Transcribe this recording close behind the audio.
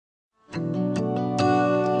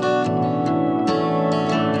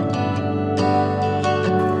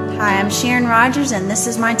Sharon Rogers, and this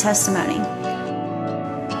is my testimony.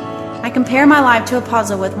 I compare my life to a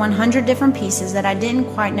puzzle with 100 different pieces that I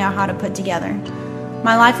didn't quite know how to put together.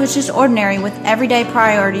 My life was just ordinary with everyday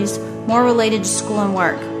priorities more related to school and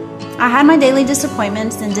work. I had my daily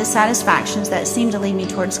disappointments and dissatisfactions that seemed to lead me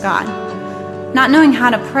towards God. Not knowing how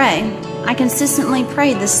to pray, I consistently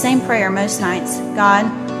prayed the same prayer most nights.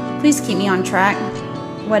 God, please keep me on track.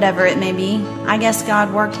 Whatever it may be, I guess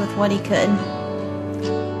God worked with what He could.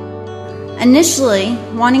 Initially,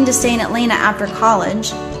 wanting to stay in Atlanta after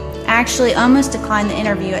college, I actually almost declined the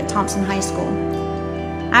interview at Thompson High School.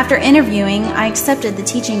 After interviewing, I accepted the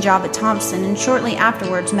teaching job at Thompson and shortly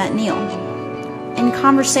afterwards met Neil. In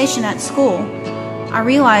conversation at school, I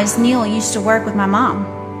realized Neil used to work with my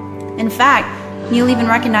mom. In fact, Neil even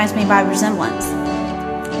recognized me by resemblance.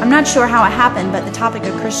 I'm not sure how it happened, but the topic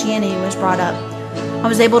of Christianity was brought up. I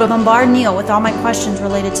was able to bombard Neil with all my questions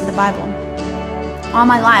related to the Bible. All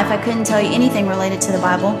my life, I couldn't tell you anything related to the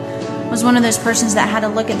Bible. I was one of those persons that had to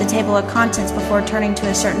look at the table of contents before turning to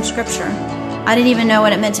a certain scripture. I didn't even know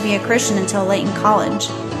what it meant to be a Christian until late in college.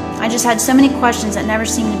 I just had so many questions that never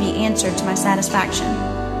seemed to be answered to my satisfaction.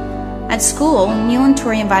 At school, Neil and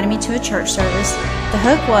Tori invited me to a church service. The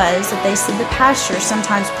hook was that they said the pastor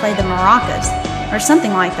sometimes played the maracas, or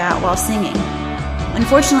something like that, while singing.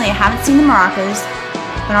 Unfortunately, I haven't seen the maracas,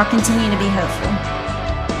 but I'll continue to be hopeful.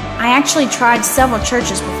 I actually tried several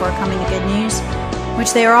churches before coming to Good News,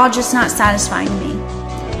 which they were all just not satisfying to me.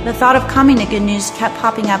 The thought of coming to Good News kept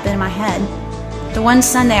popping up in my head. The one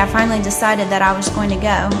Sunday I finally decided that I was going to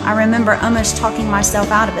go, I remember almost talking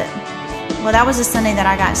myself out of it. Well, that was the Sunday that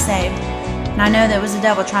I got saved, and I know that it was the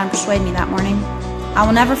devil trying to persuade me that morning. I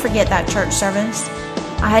will never forget that church service.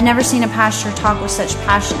 I had never seen a pastor talk with such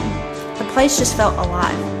passion. The place just felt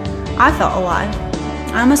alive. I felt alive.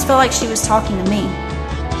 I almost felt like she was talking to me.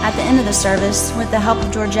 At the end of the service, with the help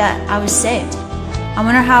of Georgette, I was saved. I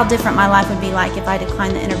wonder how different my life would be like if I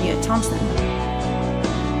declined the interview at Thompson.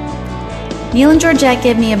 Neil and Georgette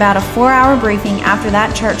gave me about a 4-hour briefing after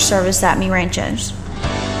that church service at Mi Ranchos.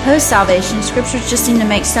 Post-salvation, scriptures just seemed to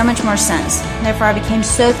make so much more sense. Therefore, I became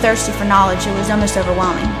so thirsty for knowledge it was almost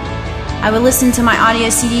overwhelming. I would listen to my audio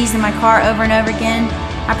CDs in my car over and over again.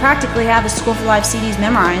 I practically have the School for Life CDs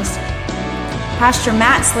memorized. Pastor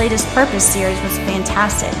Matt's latest Purpose series was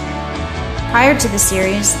fantastic. Prior to the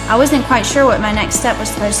series, I wasn't quite sure what my next step was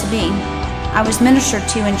supposed to be. I was ministered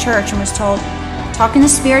to in church and was told, "Talk in the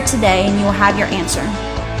Spirit today and you will have your answer."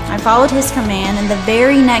 I followed his command, and the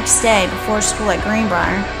very next day before school at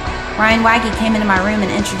Greenbrier, Ryan Waggy came into my room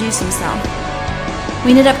and introduced himself. We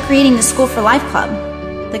ended up creating the School for Life Club.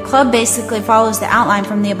 The club basically follows the outline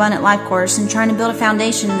from the Abundant Life course and trying to build a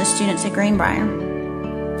foundation in the students at Greenbrier.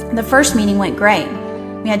 The first meeting went great.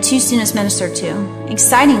 We had 2 students ministered to.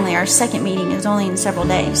 Excitingly, our second meeting is only in several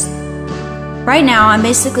days. Right now, I'm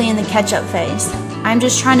basically in the catch-up phase. I'm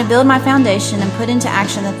just trying to build my foundation and put into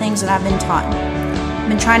action the things that I've been taught. I've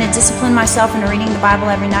been trying to discipline myself into reading the Bible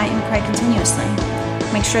every night and pray continuously.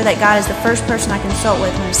 Make sure that God is the first person I consult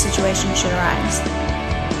with when a situation should arise.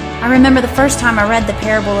 I remember the first time I read the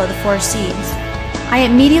parable of the 4 seeds. I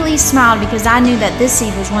immediately smiled because I knew that this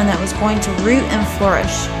seed was one that was going to root and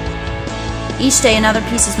flourish. Each day another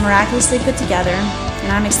piece is miraculously put together,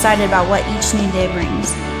 and I'm excited about what each new day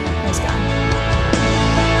brings. Praise God.